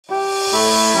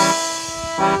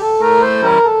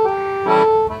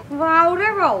বাউরে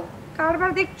বাউ কারবার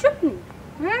দেখছো নি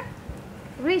হ্যাঁ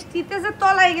বৃষ্টিতে যে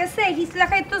তলায় গেছে হিসলা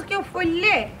খাই তো কেউ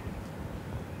ফললে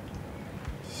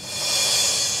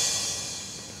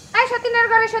আই সতীনের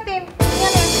ঘরে সতীন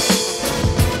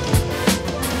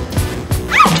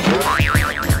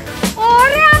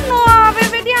ওরে নবে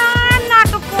বেডি আর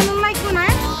নাটক কোন নাই কোন না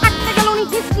হাঁটতে গেল উনি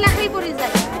হিসলা খাই পড়ে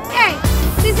যায় এই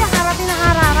তুই যে হারা দিন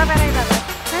হারা হারা বেড়াই দাদা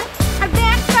হ্যাঁ আর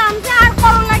দেখতাম যে আর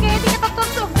করো লাগে এদিকে তো তোর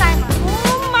চোখ যায় না ও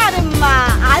মারে মা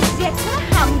আজ যে একটা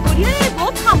হাম করিয়ে নেবো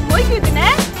থামবই দিবি না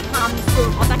হাম তোর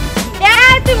কথা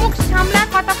এই তুই মুখ সামলা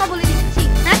কথা বলে দিচ্ছি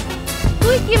হ্যাঁ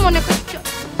তুই কি মনে করছ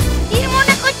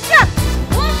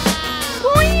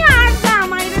তুই আর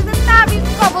জামাইরে যে তাবিজ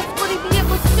কবজ করে বিয়ে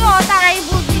করছো তাই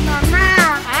বুঝি না না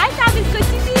আই তাবিজ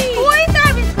করছি তুই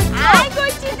তাবিজ করছ আই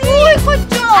করছি তুই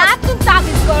করছ আর তুই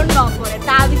তাবিজ কর না করে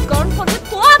তাবিজ কর করবে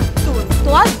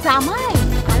তোর জামাই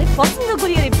আরে পছন্দ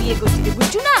করি আরে বিয়ে করছি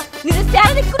বুঝছো না নিজে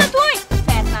চেহারা দেখো না তুই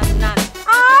ফ্যাশন না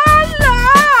আল্লাহ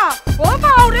ও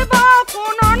বাউরে বাউ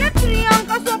কোন অনেক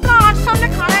প্রিয়াঙ্কা চোপড়া আর সামনে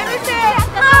খাড়ায় রইছে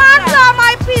আর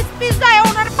জামাই পিস পিস যায়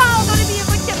ওনার পাও ধরে বিয়ে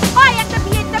করছে ওই একটা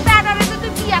বিয়েটা ব্যানারে তো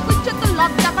তুই বিয়ে করছিস তো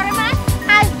লজ্জা করে না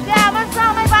আজ যে আমার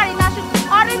জামাই বাড়ি না আসুক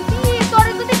আরে বিয়ে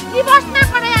তোরে যদি ডিভোর্স না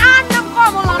করে আর নাম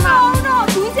কমলা না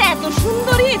তুই যে এত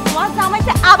সুন্দরী তোর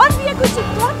জামাইতে আবার বিয়ে করছিস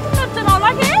তোর কি লজ্জা না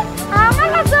লাগে আমার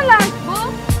লজ্জা লাগবো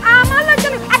আমার লজ্জা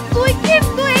লাগে আর তুই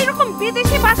কিন্তু এইরকম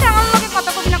বিদেশি ভাষা আমার লগে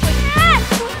কথা কবি না কই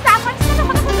তুই জাপানি সাথে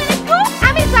কথা বলবি একটু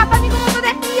আমি জাপানি মতো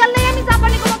দেখি ইয়ালে আমি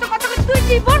জাপানি মতো কথা কই তুই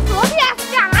ডিভোর্স হবি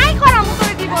আজকে আই করা মতো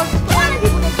ডিভোর্স তোর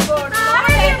ডিভোর্স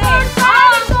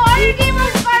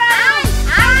ডিভোর্স করা আই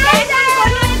এই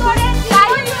জানি করে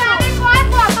আরে কয়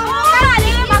কথা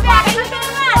আরে বাবা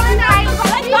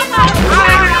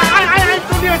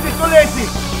চলে এসেছি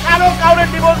কারো কাউরে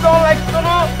ডিভোর্স দেওয়া লাগতো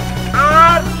না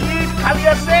আর সিট খালি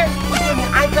আছে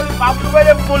আই খালি বাবলু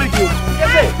ভাইরে বলেছি ঠিক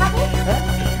আছে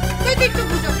তুই একটু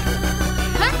বুঝো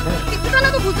হ্যাঁ একটু না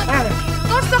তো বুঝো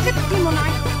তোর চোখে কি মনে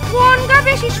হয় কোনটা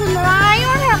বেশি সুন্দর আই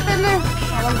ওর হাতে নে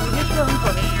আমার বুঝে কেমন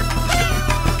করে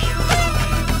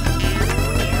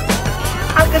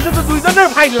আর কাছে তো দুইজনের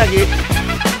ফাইল লাগে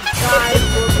যাই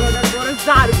বড় করে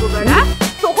জার গোবরা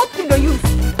তো হচ্ছে না ইউজ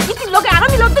কি লোকে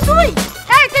আরামি লড়তে তুই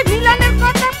এই তুই ভিলেনের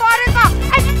কথা পরে তো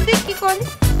এই তুই কি করলি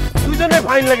দুইজনের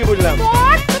ফাইল লাগে বললাম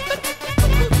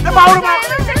তোর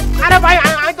আরে ভাই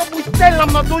আমি তো বুঝতে এলাম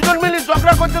না দুজন মিলে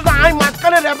ঝগড়া করতেছে আমি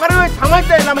মাঝখানে রেফারি হয়ে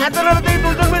থামাইতে এলাম হেতনের থেকে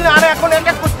দুজন মিলে আরে এখন এক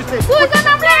এক করতেছে দুজন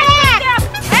আমরা এক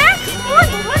হ্যাঁ তুই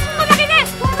বুঝছ তো লাগে না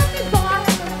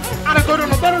আরে ধরো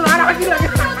না আরে হাগি লাগে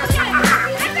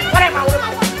আরে বাউরে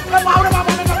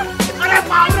বাবা আরে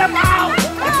বাউরে বাউ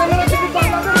হেতনের থেকে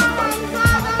বাবা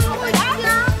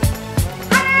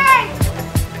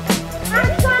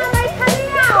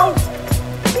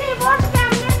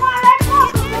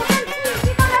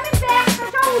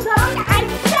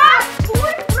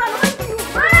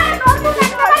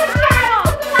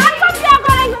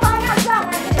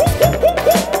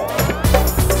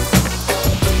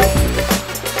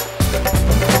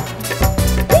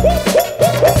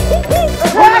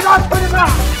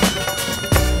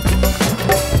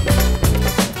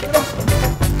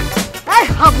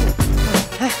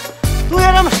তুই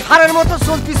এরম সারের মতো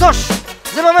চলতিছস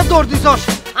যেভাবে দৌড় দিছস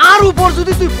আর উপর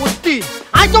যদি তুই পড়তি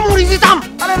আই তো মরি যেতাম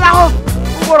আরে রাখো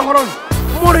উপর হরণ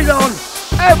মরি যাওন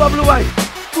এই বাবলু ভাই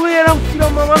তুই এরকম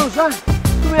কিরম মানুষ হ্যাঁ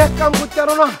তুমি এক কাম করতে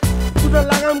পারো না দুটা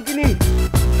লাগাম কিনি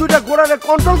দুটা ঘোড়ারে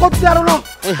কন্ট্রোল করতে পারো না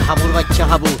এই হাবুর বাচ্চা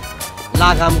হাবু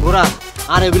লাগাম ঘোড়া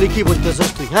আর এগুলি কি বলতেছস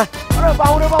তুই হ্যাঁ আরে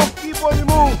বাউরে বাউ কি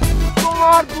বলবো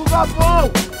তোমার দুগা বউ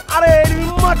আরে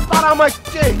রিমত তারা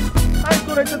মারছে আই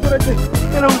ধরেছে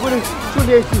এরকম করে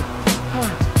চলে এসি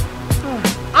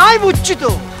আই বুঝছি তো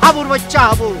হাবুর বাচ্চা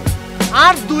হাবু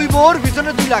আর দুই বোর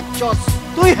পিছনে তুই লাগছস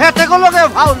তুই হেতে গলগে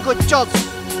ফাউল করছস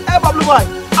এ বাবলু ভাই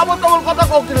আবার তোমার কথা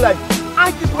কওকিন লাই আই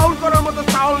কি ফাউল করার মতো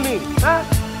চাউল নেই হ্যাঁ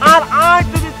আর আজ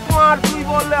যদি তোমার তুই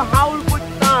বললে হাউল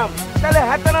করতাম তাহলে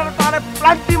হেতেনার তারে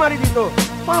প্লান্টি মারি দিত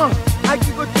আই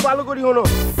কি করছি ভালো করি হলো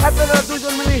হেতেনার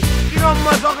দুজন মিলি কিরম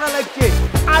মা ঝগড়া লাগছে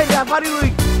আই রেফারি ওই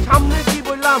সামনে কি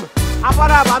বললাম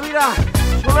আপারা ভাবিরা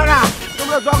সোনারা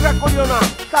তোমরা ঝগড়া করিও না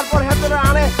তারপর হেতেনা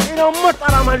আনে এরম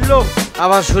তারা মারলো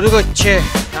আবার শুরু করছে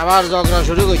আবার ঝগড়া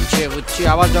শুরু করছে বুঝছি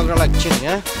আবার ঝগড়া লাগছে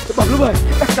হ্যাঁ বাবলু ভাই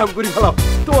এক কাম করি ফেলাও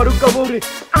তোমার উকা বউরে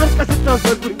আর কাছে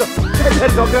ট্রান্সফার করি দাও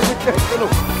ঝগড়া করতে চলো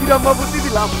কিরম বুদ্ধি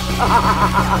দিলাম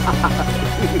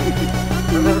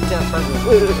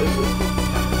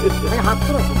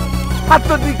হাত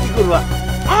তো তুই কি করবা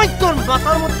আই তোর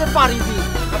মাথার মধ্যে বাড়ি দি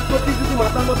হাত তো তুই যদি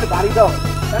মাথার মধ্যে বাড়ি দাও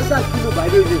তাহলে তার কিলো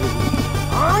বাইরে হয়ে যাবে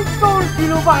আই তোর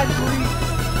কিলো বাইর করি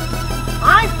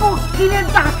আই তো কিলের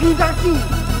ডাকি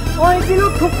ওই দিল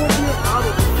ঠুকু দিয়ে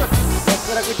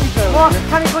আর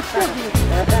খানি করছে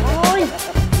ওই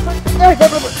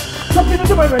সব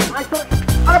দিতে পারবে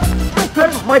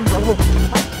আরে মাই বাবু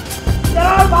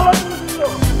যারা ভালো দিল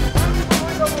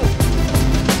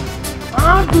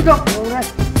আর দুটো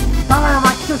তারা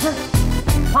বাচ্চাছে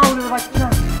ফাউলের বাচ্চা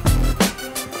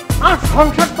আর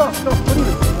সংসার নষ্ট করি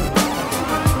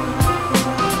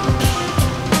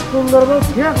সুন্দরবন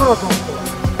ঘিরে করো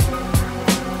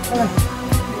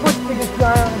প্রত্যেকে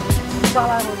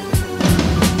চালায়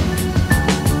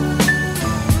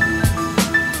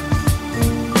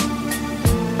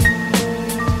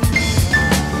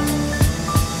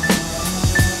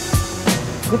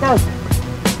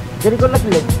দেরি করলে কি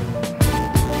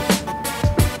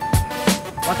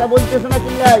কথা বলতেছ না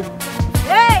চিল্লাই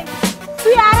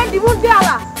তুই আরে ডিভোর্স দিয়ে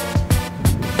আলা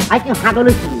আজকে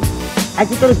হাগলে ছিল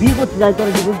আজকে তোর বিয়ে করতে যাই তোর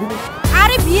ডিভোর্স দিবি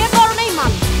আরে বিয়ে করো নাই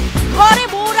মান ঘরে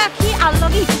বউ রাখি আর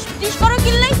লগি হিসপিস করো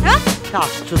কিল্লাই হ্যাঁ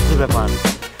আশ্চর্য ব্যাপার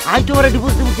আই তোমার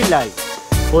ডিভোর্স দিব চিল্লাই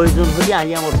প্রয়োজন হলে আই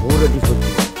আমার বউরে ডিভোর্স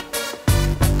দিব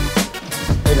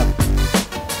এলাম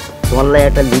তোমার লাই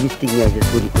একটা লিপস্টিক নিয়ে আসে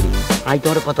চুরি করি আই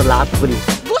তোমার কত লাভ করি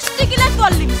গুষ্টি কিলা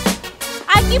তোর লিপস্টিক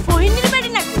আই কি ফহিনীর বাড়ি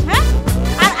নাকি হ্যাঁ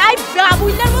আর আই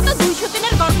বাবুইলার মতো 203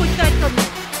 এর ঘর করতে হইতো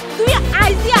তুই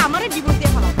আইজি আমারে ডিভোর্স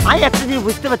দিয়ে ফেলা আই একটা জিনিস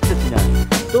বুঝতে পারতেছি না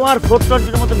তোমার 420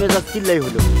 এর মতো মেজাজ চিল্লাই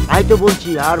হলো আই তো বলছি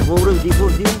আর বউরে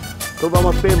ডিভোর্স দিন তবু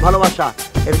আমার প্রেম ভালোবাসা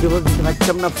এর ডিভোর্স দিতে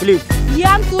পারছিলাম না প্লিজ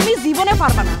ইয়ান তুমি জীবনে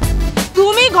পারবা না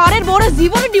তুমি ঘরের বউরে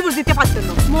জীবনে ডিভোর্স দিতে পারছো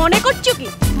না মনে করছো কি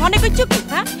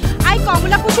হ্যাঁ আই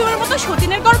কমলা কুসুমের মতো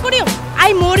সতীনের ঘর করিও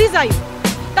আই মরি যাই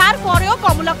তারপরেও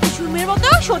কমলা কুসুমের মতো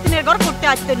সতীনের ঘর করতে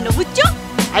আসতেন না বুঝছো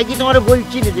আই কি তোমারে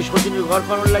বলছি না যে সতীনের ঘর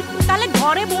করার লাগবে তাহলে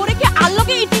ঘরে বউরে কি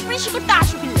আল্লাহকে ইটিপ্রেস করতে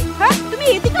আসো কিলে হ্যাঁ তুমি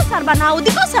এদিকেও ছাড়বা না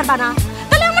ওদিকেও ছাড়বা না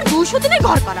তাহলে আমার 200 দিনের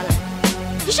ঘর করা লাগবে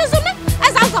কিসের জন্য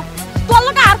যাও তোর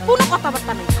লগে আর কোনো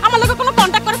কথাবার্তা নেই আমার লগে কোনো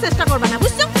কন্টাক্ট করার চেষ্টা করবে না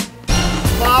বুঝছো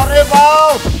বারে বাও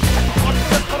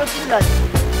কন্টাক্ট করে চিল্লাই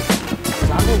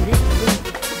জানে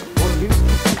ওর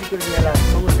লিপস্টিক করে নিলা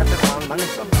তোমার কাছে মান মানে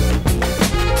সব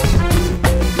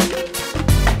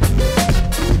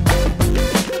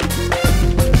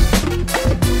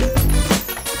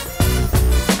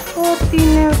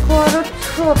সতীনের ঘর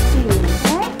সতী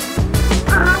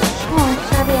আর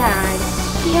সংসারে আয়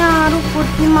কি আর উপর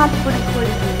কি মাত করে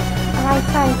করবি আর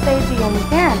চাই দিও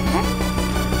কেন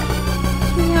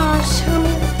কি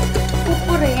আসামি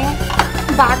উপরে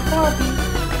বাগাবি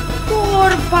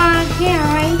তোর বাগে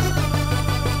আই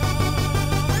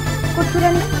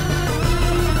কচুরানি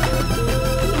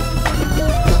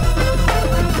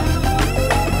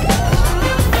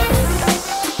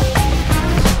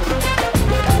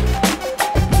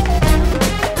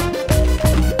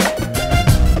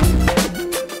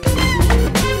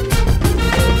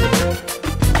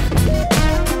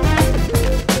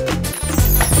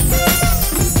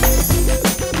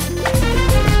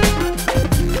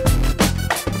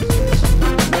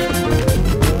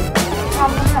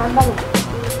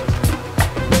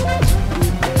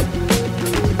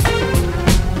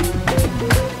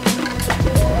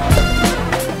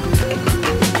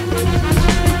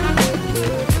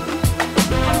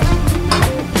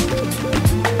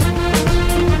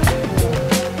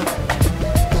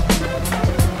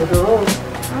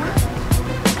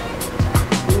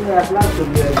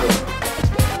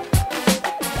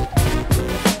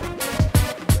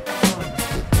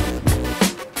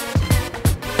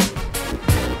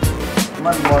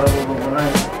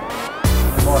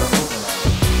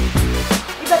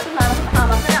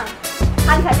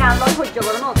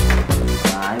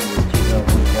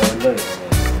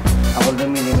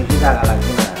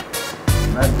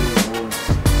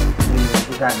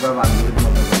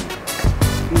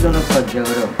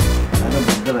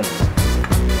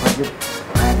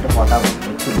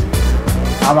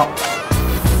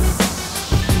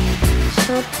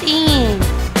সত্যি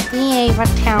তুই এইবার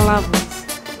ঠেলা বুঝ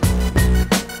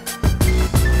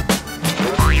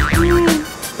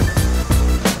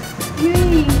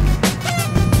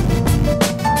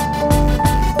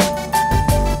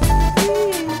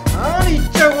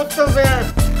ইচ্ছা করতেছে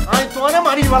আমি তোমার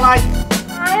মারির বেলায়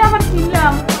আবার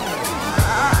কিনলাম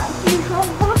কি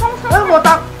সবগুলো সমস্যা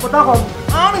কথা কম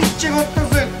আর ইচ্ছে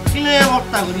করতেছে কিনে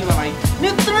ভর্তা করি বাবাই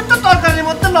নিত্য নিত্য তরকারির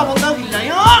মধ্যে লবণ দাও কিলাই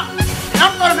আর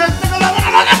তরকারি থেকে লবণ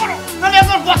আলাদা করো নাহলে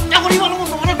একবার ভর্তা করি বলো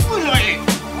তোমার তুই লয়ে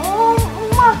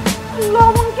মা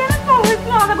লবণ কেন তরকারি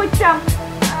আলাদা করতাম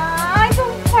আই তো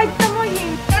খাইতাম ওই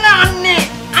তাহলে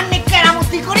আন্নে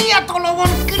কেরামতি করি এত লবণ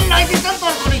কিলাই দিতেন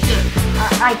তরকারিতে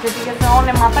আইতে ঠিক আছে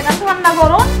অনে মাথা গান ঠান্ডা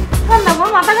করো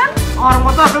মাথা গান আর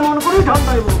মাথা মন করি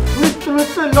ঠান্ডা হইব নিত্য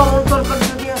নিত্য লবণ তরকারি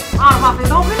দিয়ে আর মাথায়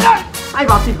দাও কিলাই আই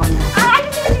বাতি খাই না আই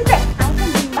ঠিক আছে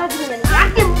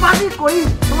কই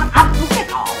তোমার আব্বুকে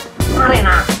খাও মারে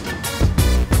না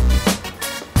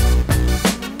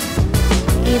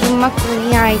এরমা করি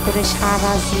আই করে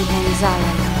সারা জীবন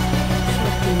জ্বালা না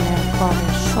সতীনের পরে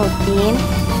সতীন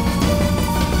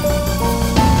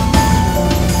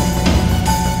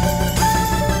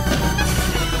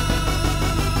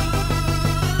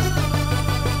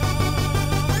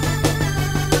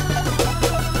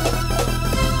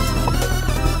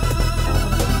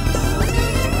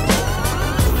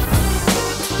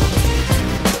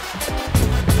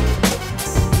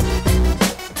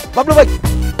বাবলু ভাই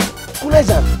কোনায়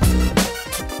যান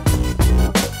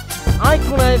আই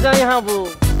কোনায় যাই হাবু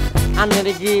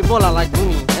আন্নারে কি বলা লাগবো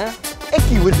নি হ্যাঁ এ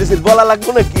কি বলতেছেন বলা লাগবো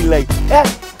না কি লাই হ্যাঁ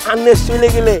আন্নের চলে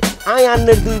গেলে আই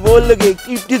আন্নের দুই বউর লগে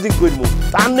কিপটিজিং করবো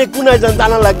তা আন্নে কোনায় যান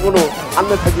জানা লাগবো না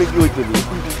আন্নে থাকলে কি হইতো নি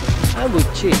আমি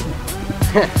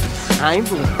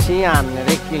বুঝছি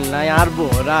আন্নারে কিনলাই আর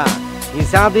বোরা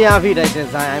হিসাবে ফিরাইতে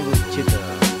যায় আমি বুঝছি তো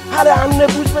আরে আন্নে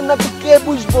বুঝবেন না তো কে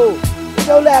বুঝবো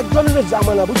এটা হলো এক ধরনের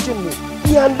জামানা বুঝছেন নি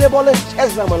কি আন্নে বলে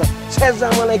শেষ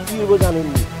জামানায় কি হইব জানেন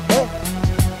নি হ্যাঁ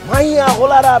মাইয়া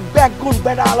হোলারা ব্যাগুন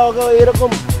বেটা আলাদা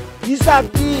এরকম হিসাব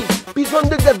কি পিছন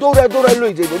দিকে দৌড়ায়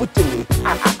লই যাইবে বুঝছেন নি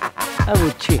আমি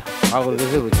বুঝছি পাগল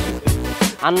গেছে বুঝছি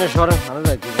আন্নে সরে ভালো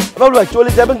যাইছি বাবলু ভাই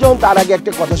চলে যাবেন যখন তার আগে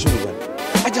একটা কথা শুনবেন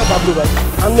আচ্ছা বাবলু ভাই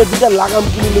আন্নের দুটা লাগাম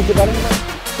কিনে নিতে পারেন না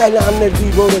তাইলে আন্নের দুই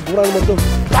বউরে ঘোড়ার মতো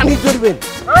টানি ধরবেন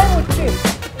আমি বুঝছি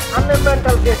আন্নের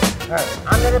মেন্টাল কেস হ্যাঁ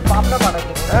আন্নের বাপনা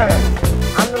পাঠাইছে হ্যাঁ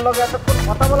আন্নের লগে এত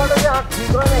কথা বলাটা যে আর ঠিক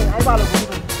হয় নাই আমি ভালো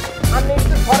বুঝি আন্নে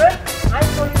একটু সরে আমি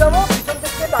চলে যাবো পিছন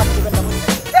থেকে ডাক দিবেন না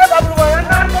এ বাবলু ভাই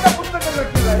আর কথা বুঝতে গেলে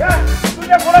কি ভাই হ্যাঁ তুই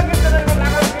যে ঘোড়া কিনতে যাবেন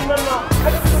লাগাম কিনবেন না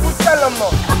এটা তো বুঝতে পারলাম না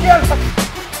কি আর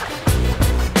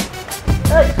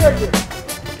এই কি আছে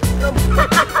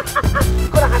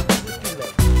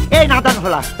এই নাদান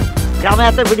হলা গ্রামে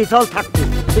এত বেড়ি চল থাকতো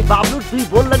তুই বাবলুর তুই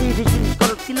বললাম জিনিস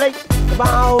করার কিল্লাই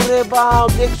বাউ রে বাউ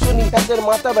দেখছো নি হাতের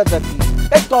মাথা ব্যথা কি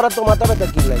এই তোরা তো মাথা ব্যথা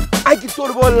কি লাই আই কি তোর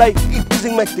বল লাই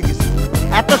ইপিজিং মারতে গেছি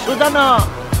এত সোজা না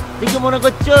তুই কি মনে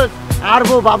করছিস আর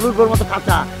বউ বাবলুর বউর মতো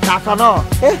কাঁচা ন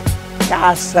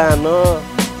কাসানো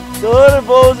তোর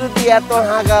বউ যদি এত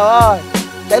হাগা হয়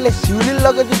তাহলে শিউলির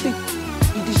লগে যদি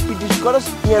ইটিস পিটিস করস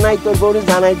ইয়া নাই তোর বউরে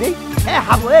জানাই দেই হ্যাঁ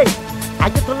হাবো এই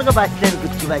আজকে তোর লোকে বাইসলেন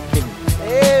করছি বাইসলেন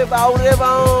এ বাউ রে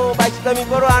বাউ বাইসলামি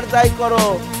করো আর যাই করো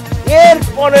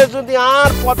এরপরে যদি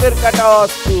আর পথের কাটা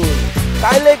আসছো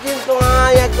তাইলে কিন্তু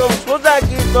আয় একদম সোজা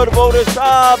কি তোর বউরে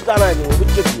সব জানাই দেবো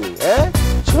বুঝছো কি হ্যাঁ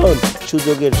শোন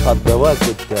সুযোগের সদ্ব্যবহার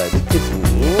করতে হয় বুঝছো কি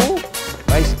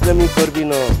বাইসলামি করবি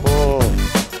না ও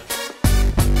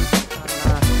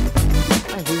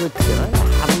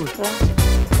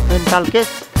কালকে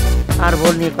আর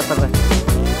বল নিয়ে কথা বল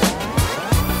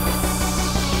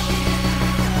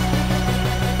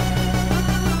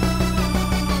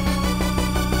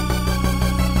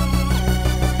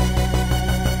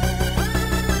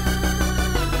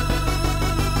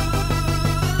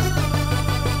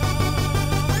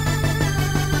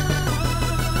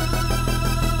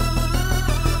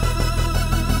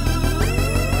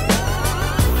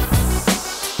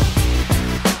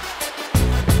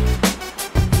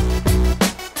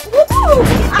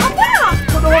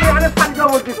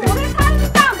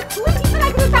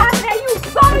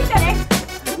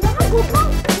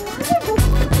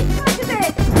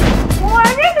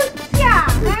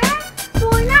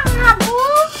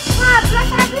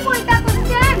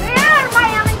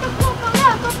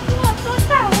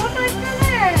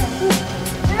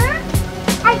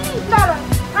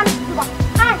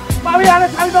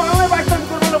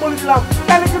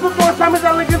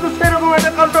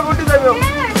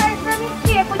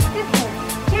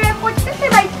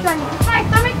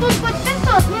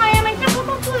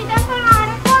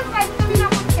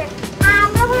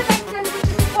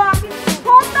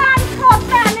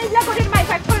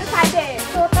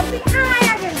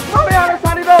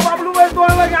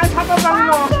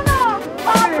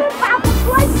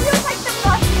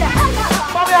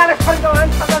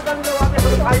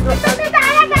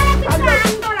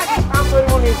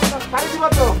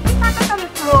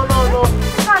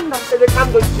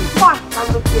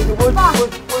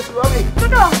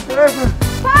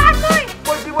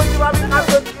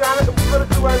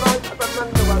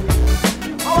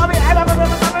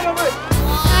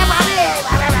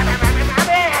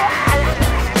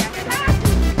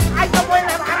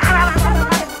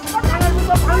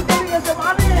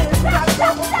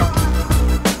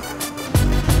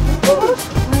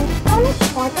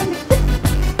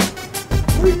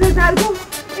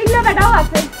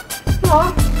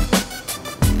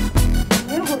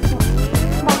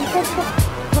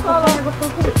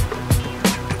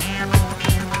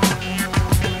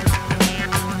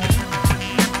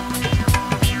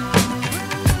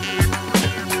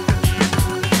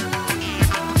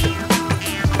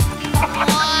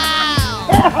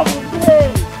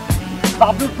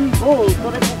ও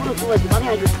তোরে কুকুরে শুয়েছি মানে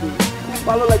আইছি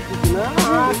ভালো লাগতেছে না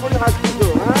আর কোন হাসছিস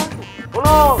হ্যাঁ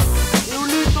বলো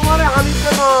ইউলি তোমারে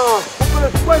হানিতে না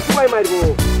কুকুরে শুয়ে মারবো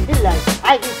চিল্লাই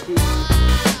আইছি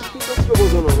কি করছো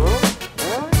বোঝো না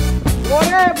হ্যাঁ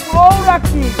ওরে বউ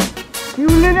রাখছি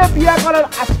ইউলিরে বিয়া করার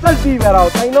আজকাল দিয়ে বেড়াও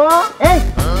তাই না এই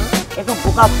একটু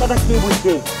বোকাটা কি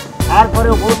বলছে তারপরে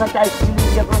বউটা চাই চিল্লি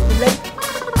বিয়ে করে চিল্লাই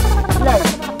চিল্লাই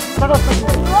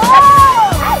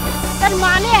তার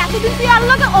মানে এতদিন তুই আর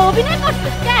লোকে অভিনয়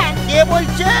করছিস কেন? কে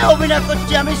বলছে অভিনয়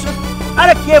করছি আমি?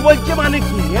 আরে কে বলছে মানে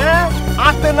কি হ্যাঁ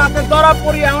আস্তে নাতে ধরা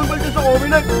পড়ি এমন বলছিস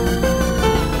অভিনয়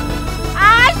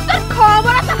আজ তোর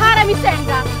খবর আছে হারামি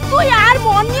স্যাংরা তুই আর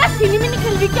মন নিয়ে সিনেমিনি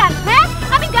খেলবি কেন হ্যাঁ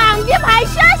আমি গান দিয়ে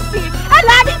ভাইসে আসছি আর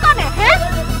লাডি কোনে হ্যাঁ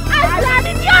আর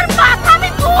লাডি দিয়ে আর মাথা আমি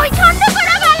দুই খন্ড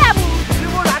করে গেলাম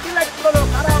শিবু লাঠি লাগছিল না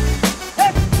খারাপ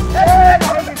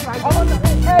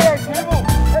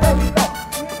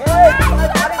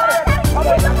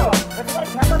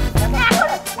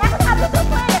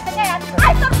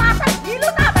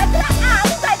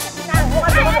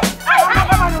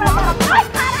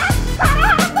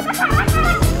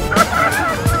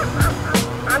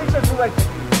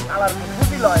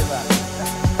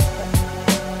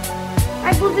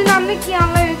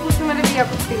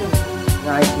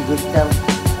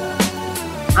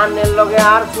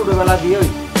আর ছোটবেলা দিয়ে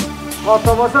কত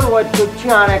বছর ওয়েট করছি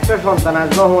আর একটা সন্তান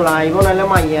আসবো হোলা আইব নাহলে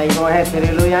মাইয়া আইব হেতেরে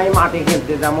লই আই মাঠে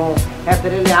খেলতে যাবো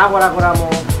হেতেরে লিয়া করা করামো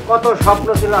কত স্বপ্ন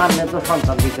ছিল আন্নে তো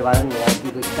সন্তান দিতে পারেননি আর কি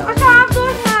করতাম সব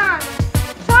দোষ না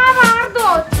সব আর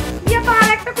দোষ ইয়ে তো আর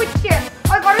একটা করছে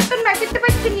ওই ঘরে তো মেসেজতে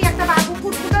পাচ্ছি নি একটা বাবু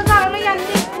ফুটফুটা ধারণা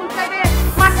আনতে স্কুল যাবে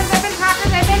মাঠে যাবে ঘাটে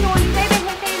যাবে নদী যাবে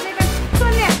হেঁটে যাবে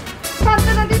শুনে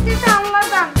সন্তান দিতে আল্লাহ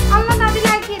দান আল্লাহ না দিলে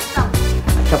আর কি ইচ্ছা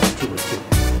আচ্ছা বুঝছি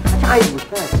আচ্ছা আই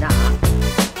বুঝতে পারছি না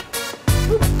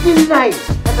চিল্লাই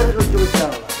হেতেরে সহ্য করতে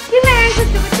পারো না কিলে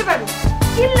সহ্য করতে পারো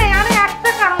কিলে আর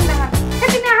একটা কারণ দেখা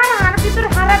সেদিন হার ভিতরে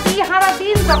হারা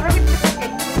দিন ঝগড়া করতে থাকে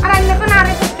আর আমি এখন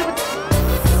আরে সহ্য করতে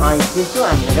আই কিন্তু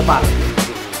আন্নে ভালো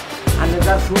আন্নে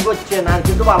যা শুরু করছে না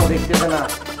কিন্তু ভালো দেখতেছে না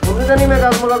তুমি জানি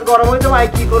মেজাজ মজাজ গরম হইতো আই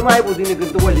কি করবো আই বুঝিনি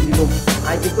কিন্তু বলে দিল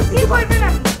আই কিন্তু কি করবে না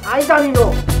আই জানি না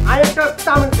আই একটা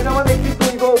তামিল সিনেমা দেখি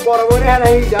তুই গরম হয়ে হ্যাঁ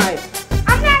নাই যায়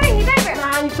আপনি আরে হিদাইবেন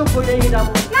আই তো কইলে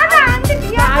হিদাবো না না আমি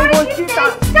বিয়া আই করে বলছি কি ইচ্ছা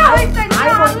হইছে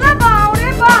আল্লাহ বাউরে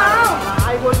বাউ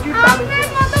আই বলছি তামিল আপনার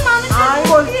মতো মানুষ আই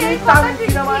বলছি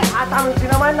তামিল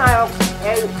সিনেমায় নায়ক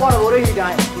এই পরবরে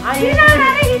হিদায় আই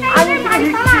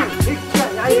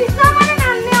ইচ্ছা মানে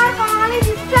নান্নে আর বাঙালি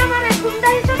ইচ্ছা মানে গুন্ডা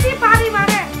হিসেবে পারি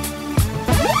মানে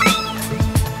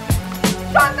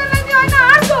সন্তান লাগে হয় না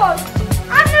আর দোষ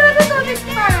আপনারা তো দোষ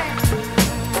দিতে পারে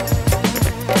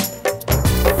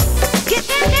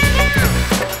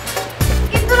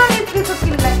কিন্তু না নিচ্ছি তো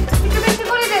কিনলে একটু বেশি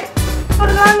করে দে তোর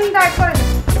আমি ডাইট করে দে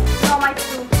নমাই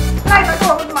একটু লাইবা তো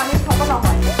বহুত মানে খবর না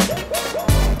হয়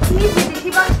কি বিদেশি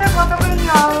বাচ্চা কত করে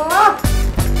নিয়ে আল্লাহ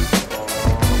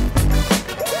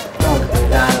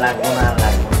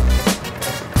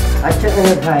अच्छा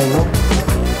तुम्हें भाई नो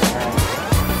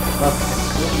बस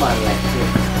मार लगती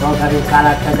तो घर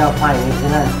काला का जाओ पानी से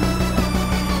ना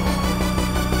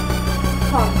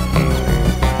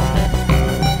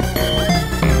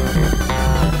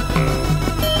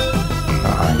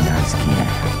आज किया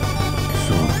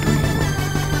सो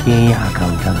के यहाँ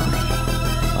काम कर रही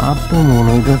आप तो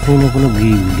मोनोइडर से ने कोनो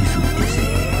गिरी सुनते से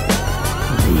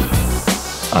जी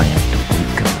आया तो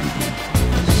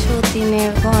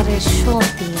সতীনের ঘরে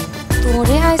সতীন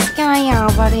তোরে আজকে আমি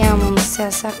আবার এমন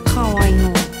চেঁচা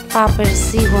খাওয়াইনো বাপের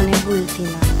জীবনে বলতি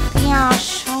না তুই আর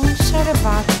সংসারে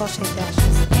বাদ বসাইতে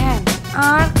আসিস কেন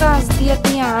আর কাজ দিয়ে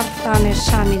তুই আর প্রাণের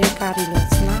স্বামীরে কারি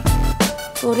লস না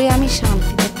তোরে আমি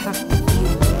শান্তিতে থাকতে দিই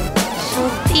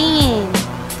সতীন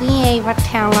তুই এইবার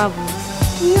ঠেলা বুঝ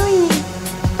কি হইনি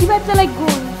কি বাচ্চা লাগবো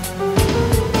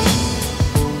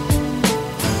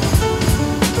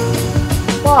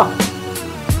বাহ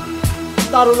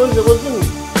দারুণ হয়েছে বলছেন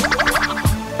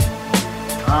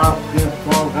আপনি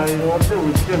তরকারির মধ্যে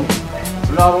উঠছেন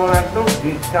লবণ একদম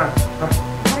ঠিকঠাক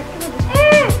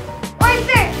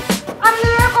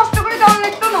আপনারা কষ্ট করে দেওয়া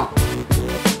লাগতো না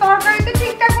তরকারিতে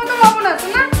ঠিকঠাক মতো লবণ আছে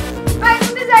না তাই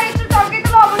যদি যাই একটু তরকারিতে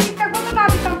লবণ ঠিকঠাক মতো না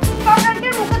দিতাম তরকারিতে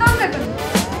মুখে দাও যেত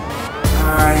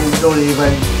আই দড়ি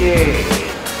বাড়িতে